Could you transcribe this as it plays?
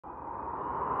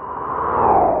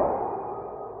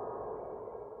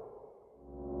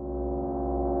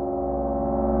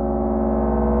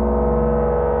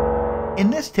In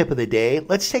this tip of the day,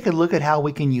 let's take a look at how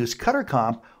we can use cutter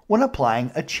comp when applying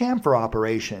a chamfer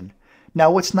operation. Now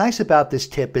what's nice about this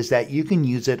tip is that you can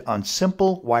use it on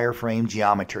simple wireframe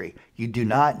geometry. You do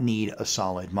not need a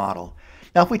solid model.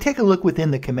 Now if we take a look within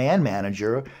the command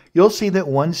manager, you'll see that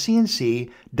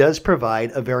OneCNC does provide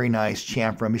a very nice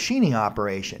chamfer machining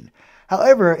operation.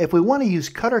 However, if we want to use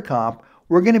cutter comp,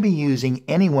 we're going to be using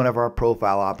any one of our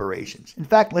profile operations. In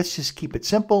fact, let's just keep it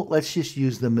simple. Let's just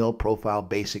use the mill profile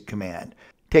basic command.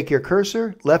 Take your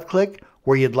cursor, left click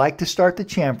where you'd like to start the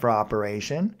chamfer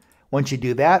operation. Once you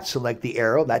do that, select the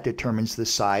arrow that determines the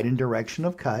side and direction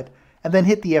of cut, and then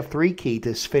hit the F3 key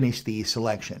to finish the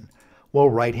selection. We'll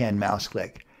right-hand mouse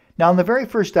click. Now in the very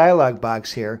first dialog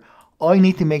box here, all you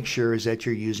need to make sure is that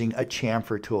you're using a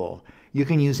chamfer tool. You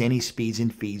can use any speeds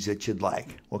and feeds that you'd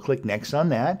like. We'll click next on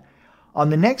that. On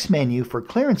the next menu for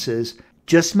clearances,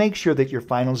 just make sure that your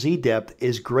final Z depth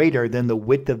is greater than the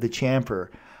width of the chamfer.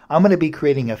 I'm going to be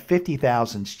creating a 50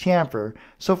 thousandths chamfer,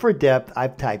 so for depth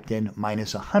I've typed in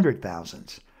minus 100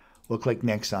 thousandths. We'll click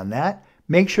next on that.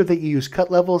 Make sure that you use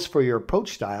cut levels for your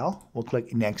approach style. We'll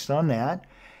click next on that.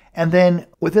 And then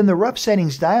within the rough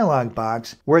settings dialog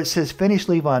box where it says finish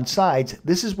leave on sides,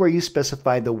 this is where you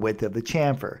specify the width of the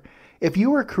chamfer. If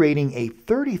you were creating a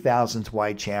 30 thousandths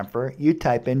wide chamfer, you'd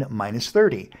type in minus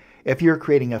 30. If you're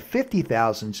creating a 50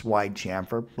 thousandths wide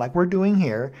chamfer, like we're doing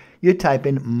here, you'd type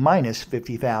in minus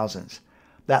 50 thousandths.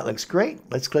 That looks great.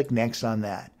 Let's click next on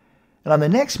that. And on the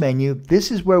next menu, this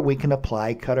is where we can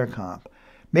apply cutter comp.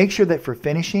 Make sure that for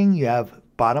finishing, you have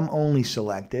bottom only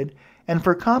selected. And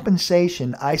for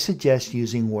compensation, I suggest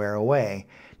using wear away.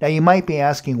 Now you might be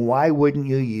asking, why wouldn't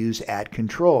you use at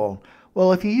control?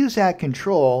 Well, if you use at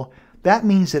control, that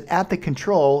means that at the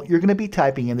control, you're going to be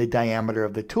typing in the diameter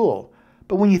of the tool.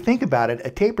 But when you think about it, a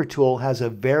taper tool has a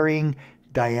varying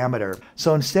diameter.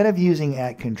 So instead of using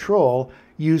at control,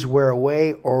 use wear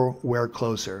away or wear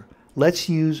closer. Let's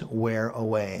use wear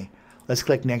away. Let's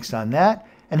click next on that.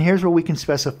 And here's where we can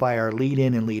specify our lead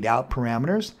in and lead out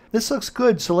parameters. This looks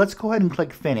good, so let's go ahead and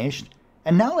click finished.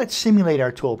 And now let's simulate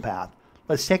our toolpath.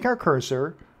 Let's take our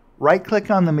cursor, right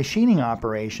click on the machining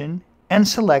operation, and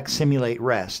select simulate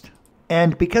rest.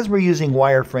 And because we're using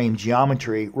wireframe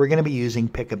geometry, we're going to be using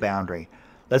pick a boundary.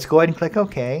 Let's go ahead and click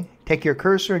OK. Take your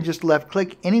cursor and just left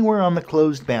click anywhere on the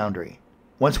closed boundary.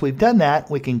 Once we've done that,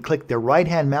 we can click the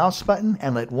right-hand mouse button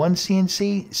and let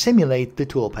OneCNC simulate the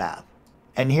toolpath.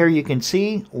 And here you can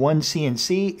see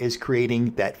OneCNC is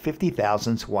creating that 50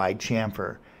 thousandths wide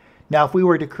chamfer. Now if we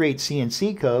were to create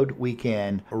CNC code, we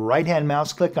can right-hand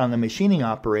mouse click on the machining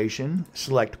operation,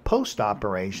 select post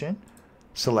operation,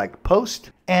 select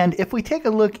post, and if we take a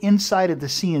look inside of the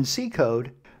CNC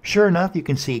code, sure enough you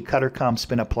can see cutter comp's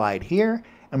been applied here,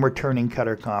 and we're turning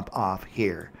cutter comp off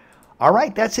here.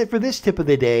 Alright, that's it for this tip of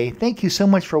the day. Thank you so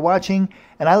much for watching,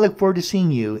 and I look forward to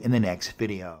seeing you in the next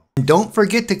video. And don't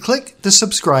forget to click the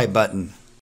subscribe button.